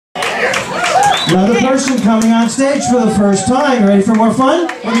Another person coming on stage for the first time. Ready for more fun?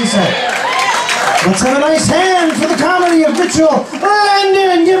 What do you say? Let's have a nice hand for the comedy of Mitchell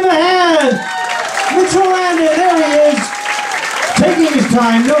Landon. Give him a hand. Mitchell Landon, there he is. Taking his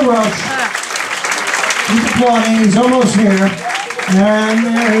time, no rush. He's applauding, he's almost here. And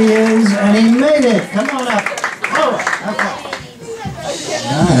there he is, and he made it. Come on up. All right, okay.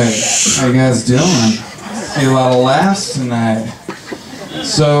 Alright, how you guys doing? See a lot of laughs tonight.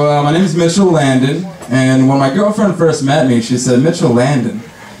 So, my name is Mitchell Landon, and when my girlfriend first met me, she said, "Mitchell Landon,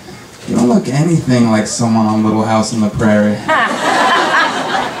 you don't look anything like someone on Little House on the Prairie."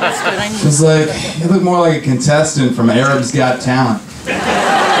 She's like, "You look more like a contestant from Arab's Got Talent."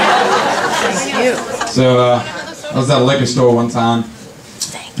 So, I was at a liquor store one time,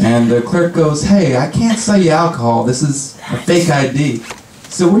 and the clerk goes, "Hey, I can't sell you alcohol. This is a fake ID." I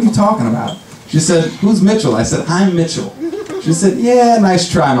said, "What are you talking about?" She said, "Who's Mitchell?" I said, "I'm Mitchell." She said, "Yeah, nice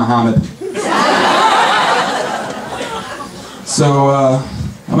try, Muhammad." So,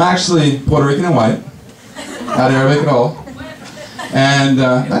 I'm actually Puerto Rican and white, not Arabic at all. And,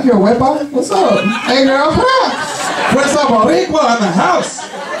 back here, white boy? What's up? Hey, girl. Puerto Boricua in the house.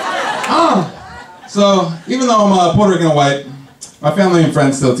 So, even though I'm Puerto Rican and white, my family and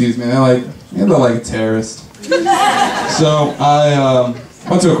friends still tease me. They're like, "You look like a terrorist." So, I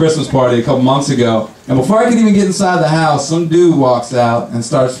went to a Christmas party a couple months ago, and before I could even get inside the house, some dude walks out and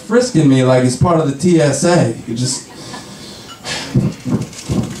starts frisking me like he's part of the TSA. He just...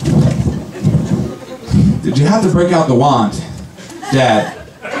 "Did you have to break out the wand, Dad?"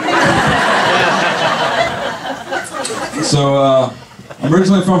 So, I'm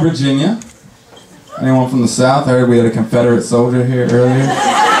originally from Virginia. Anyone from the South? I heard we had a Confederate soldier here earlier.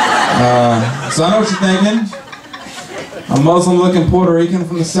 So I know what you're thinking. A Muslim-looking Puerto Rican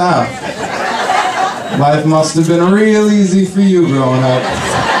from the South. Life must have been real easy for you growing up.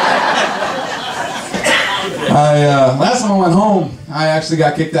 Last time I went home, I actually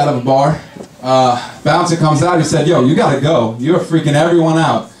got kicked out of a bar. Bouncer comes out, he said, "Yo, you gotta go. You're freaking everyone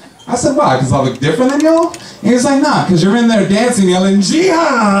out." I said, "Why? Because I look different than y'all?" And he was like, "Nah, because you're in there dancing, yelling,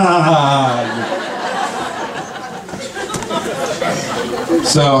 'Jihad!'"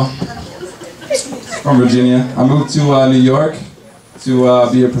 So, from Virginia, I moved to New York to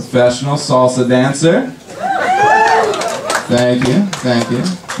be a professional salsa dancer. Thank you, thank you.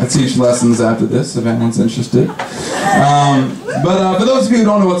 I teach lessons after this if anyone's interested. But for those of you who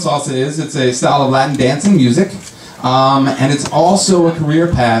don't know what salsa is, it's a style of Latin dancing music. And it's also a career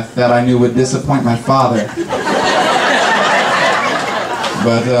path that I knew would disappoint my father.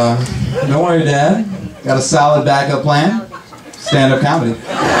 But don't worry, Dad. Got a solid backup plan. Stand-up comedy.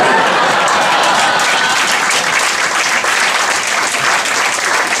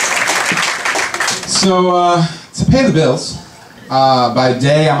 So, to pay the bills, by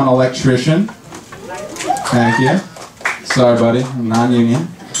day I'm an electrician. Thank you. Sorry, buddy. I'm non-union.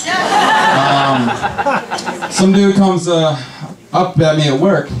 Some dude comes up at me at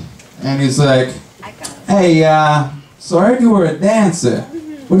work, and he's like, "Hey, so I heard you were a dancer.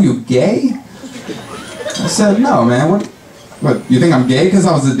 What are you, gay?" I said, "No, man. What, you think I'm gay because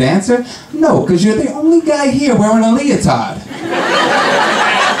I was a dancer?" "No, because you're the only guy here wearing a leotard."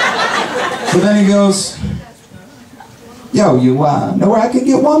 But then he goes, "Yo, you know where I could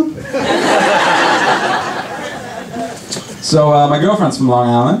get one?" So, my girlfriend's from Long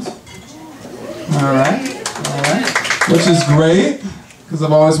Island. Alright. Which is great, because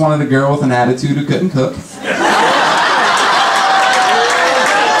I've always wanted a girl with an attitude who couldn't cook.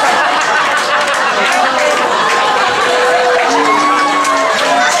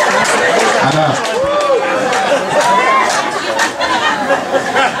 I know.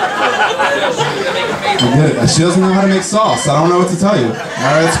 I get it. She doesn't know how to make sauce. I don't know what to tell you.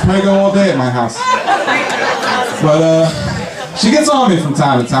 Alright, it's Prego all day at my house. But, she gets on me from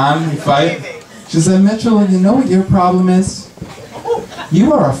time to time. We fight. She said, "Mitchell, you know what your problem is?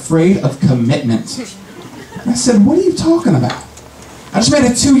 You are afraid of commitment." I said, "What are you talking about? I just made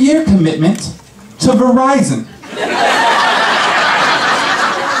a 2-year commitment to Verizon."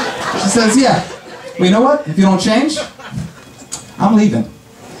 She says, "Yeah. Well, you know what? If you don't change, I'm leaving.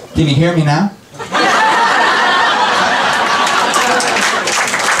 Can you hear me now?"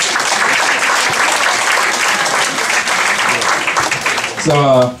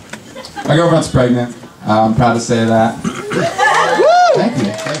 So, my girlfriend's pregnant. I'm proud to say that. Thank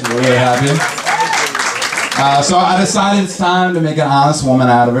you. We're really happy. So I decided it's time to make an honest woman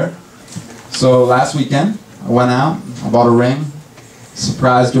out of her. So last weekend, I went out, I bought a ring,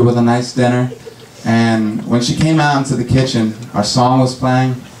 surprised her with a nice dinner, and when she came out into the kitchen, our song was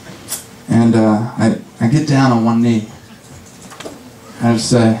playing, and I get down on one knee. I just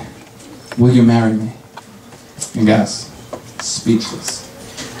say, will you marry me? And guys, speechless.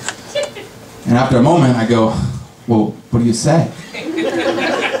 And after a moment, I go, well, what do you say?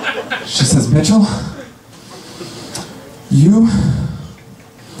 She says, Mitchell, you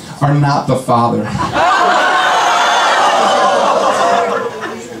are not the father.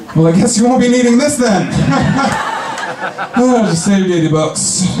 Well, I guess you won't be needing this then. Oh, I just saved $80.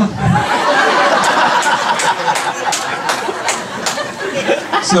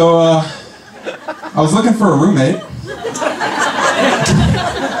 So, I was looking for a roommate.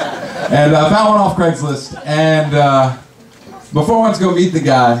 And I found one off Craigslist. And before I went to go meet the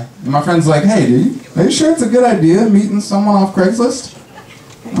guy, my friend's like, hey, dude, are you sure it's a good idea meeting someone off Craigslist?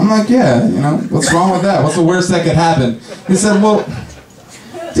 I'm like, yeah, you know, what's wrong with that? What's the worst that could happen? He said, well,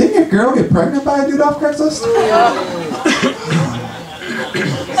 didn't your girl get pregnant by a dude off Craigslist?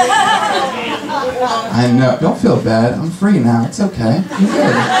 I know, don't feel bad. I'm free now, it's okay. I'm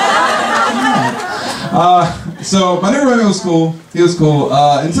good. So my new roommate was cool. He was cool.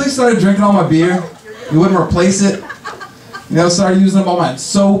 Until he started drinking all my beer. He wouldn't replace it. You know, started using up all my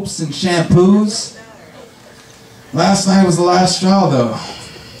soaps and shampoos. Last night was the last straw though.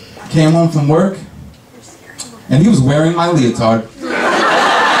 Came home from work, and he was wearing my leotard.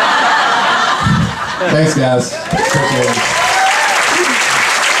 Thanks, guys. Appreciate it.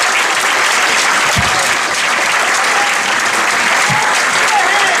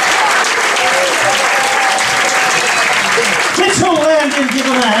 Mitchell Landon, give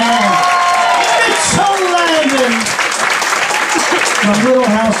him a hand. Mitchell Landon from Little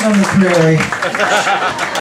House on the Prairie.